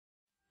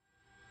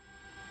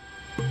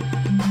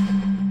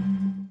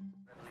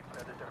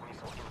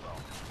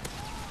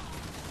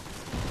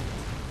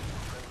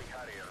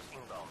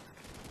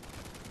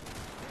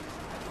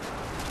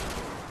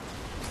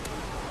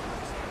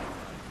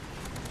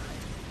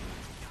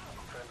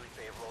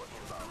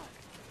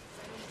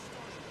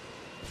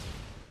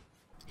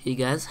Hey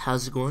guys,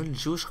 how's it going?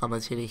 Jewish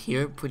commentator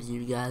here, bringing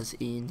you guys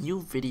a new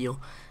video,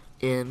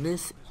 and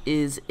this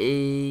is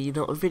a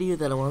video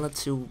that I wanted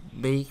to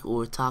make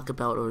or talk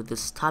about, or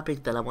this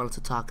topic that I wanted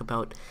to talk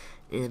about,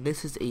 and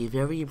this is a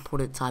very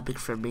important topic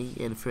for me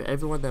and for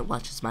everyone that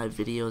watches my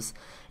videos.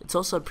 It's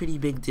also a pretty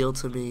big deal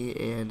to me,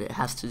 and it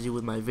has to do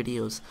with my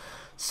videos.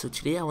 So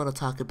today I want to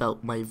talk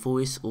about my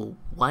voice, or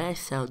why I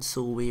sound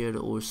so weird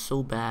or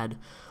so bad,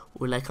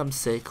 or like I'm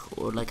sick,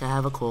 or like I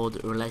have a cold,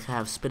 or like I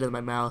have spit in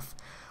my mouth,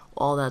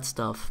 all that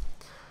stuff.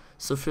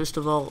 So first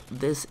of all,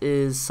 this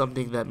is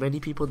something that many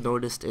people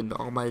noticed in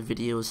all my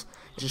videos.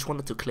 I just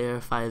wanted to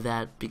clarify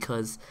that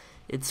because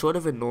it's sort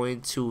of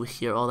annoying to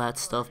hear all that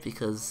stuff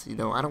because, I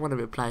don't want to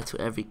reply to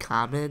every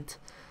comment.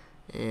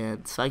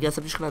 And so I guess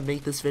I'm just going to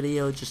make this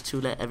video just to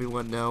let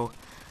everyone know,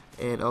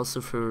 and also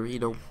for,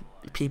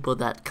 people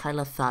that kind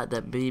of thought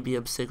that maybe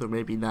I'm sick or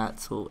maybe not,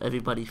 so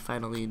everybody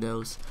finally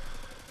knows.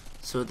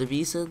 So the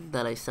reason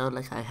that I sound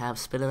like I have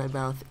spit in my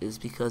mouth is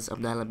because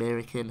I'm not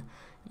American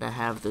and I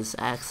have this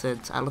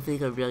accent. I don't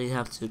think I really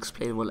have to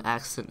explain what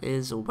accent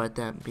is or what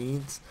that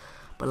means,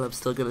 but I'm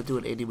still gonna do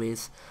it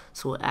anyways.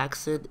 So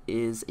accent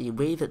is a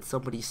way that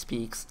somebody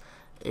speaks,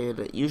 and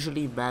it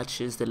usually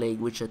matches the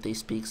language that they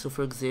speak. So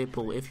for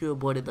example, if you were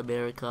born in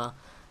America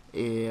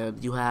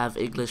and you have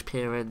English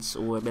parents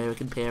or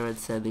American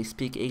parents and they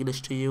speak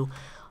English to you,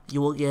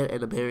 you will get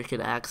an American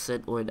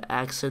accent, or an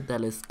accent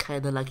that is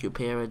kind of like your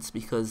parents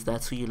because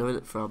that's who you learn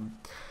it from.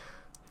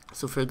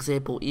 So for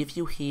example, if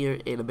you hear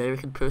an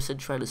American person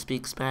trying to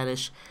speak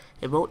Spanish,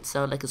 it won't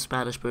sound like a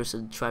Spanish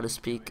person trying to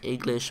speak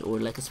English, or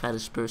like a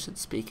Spanish person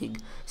speaking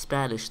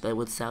Spanish. That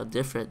would sound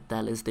different.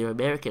 That is their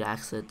American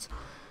accent.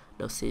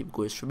 Now same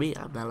goes for me.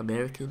 I'm not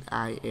American.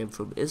 I am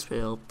from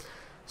Israel.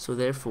 So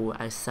therefore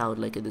I sound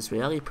like an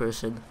Israeli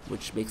person,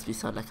 which makes me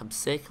sound like I'm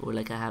sick or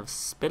like I have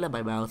spit in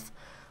my mouth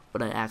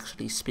when I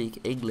actually speak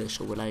English,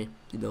 or when I,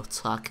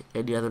 talk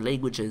any other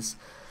languages.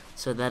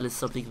 So that is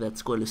something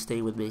that's going to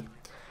stay with me.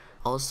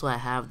 Also, I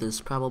have this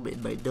problem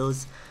in my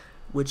nose,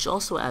 which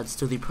also adds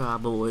to the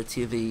problem, or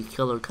to the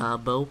killer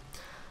combo,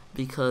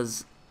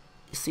 because,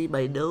 you see,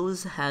 my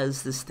nose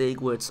has this thing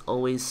where it's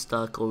always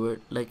stuck, or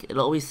like it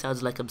always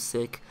sounds like I'm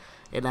sick,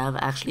 and I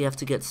actually have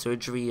to get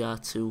surgery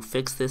to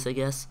fix this, I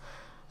guess.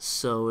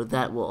 So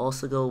that will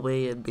also go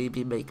away and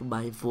maybe make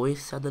my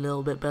voice sound a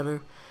little bit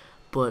better.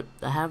 But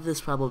I have this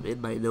problem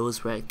in my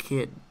nose where I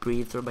can't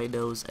breathe through my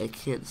nose, I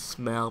can't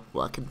smell,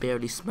 well I can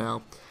barely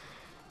smell,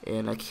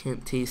 and I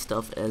can't taste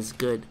stuff as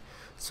good.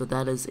 So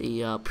that is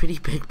a pretty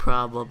big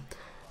problem.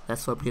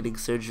 That's why I'm getting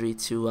surgery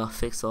to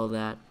fix all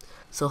that.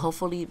 So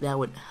hopefully that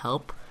would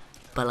help,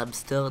 but I'm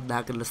still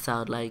not gonna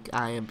sound like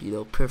I am,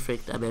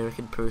 perfect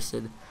American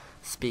person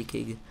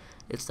speaking.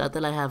 It's not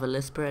that I have a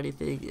lisp or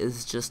anything,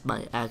 it's just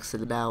my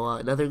accent. Now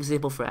another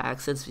example for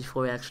accents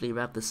before I actually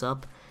wrap this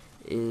up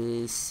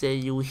is, say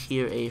you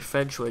hear a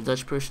French or a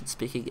Dutch person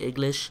speaking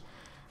English.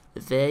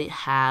 They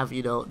have,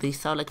 they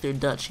sound like they're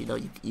Dutch,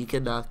 you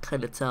can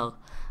kind of tell.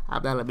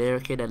 I'm not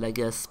American, and I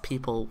guess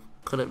people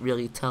couldn't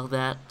really tell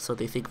that, so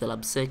they think that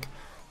I'm sick.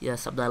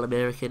 Yes, I'm not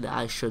American,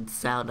 I should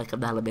sound like I'm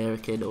not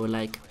American, or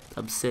like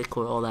I'm sick,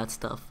 or all that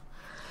stuff.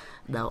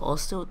 Now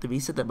also, the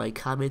reason that my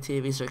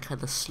commentaries are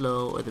kind of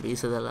slow, or the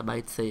reason that I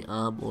might say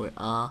or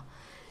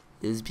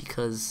is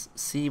because,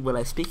 see, when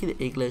I speak in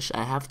English,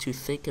 I have to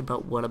think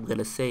about what I'm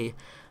gonna say,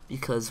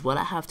 because what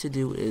I have to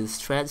do is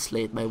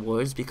translate my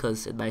words,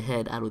 because in my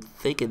head I don't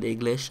think in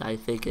English, I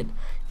think in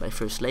my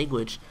first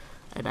language,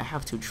 and I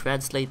have to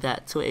translate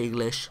that to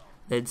English,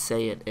 then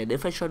say it. And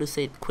if I try to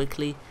say it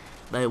quickly,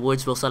 my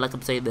words will sound like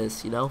I'm saying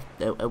this, it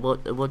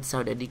won't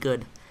sound any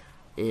good.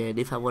 And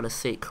if I want to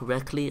say it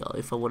correctly, or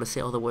if I want to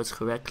say all the words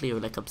correctly, or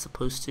like I'm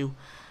supposed to,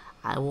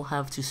 I will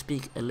have to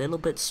speak a little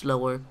bit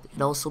slower,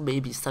 and also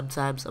maybe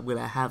sometimes I'm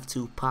gonna have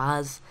to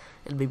pause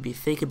and maybe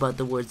think about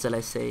the words that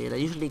I say, and I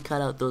usually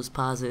cut out those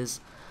pauses,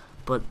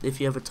 but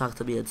if you ever talk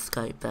to me on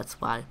Skype,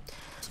 that's why.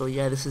 So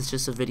yeah, this is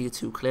just a video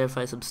to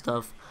clarify some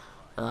stuff.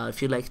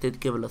 If you liked it,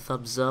 give it a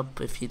thumbs up.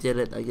 If you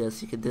didn't, I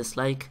guess you can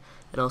dislike,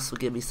 and also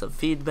give me some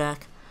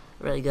feedback.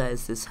 Alright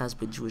guys, this has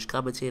been Jewish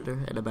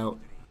Commentator, and I'm out.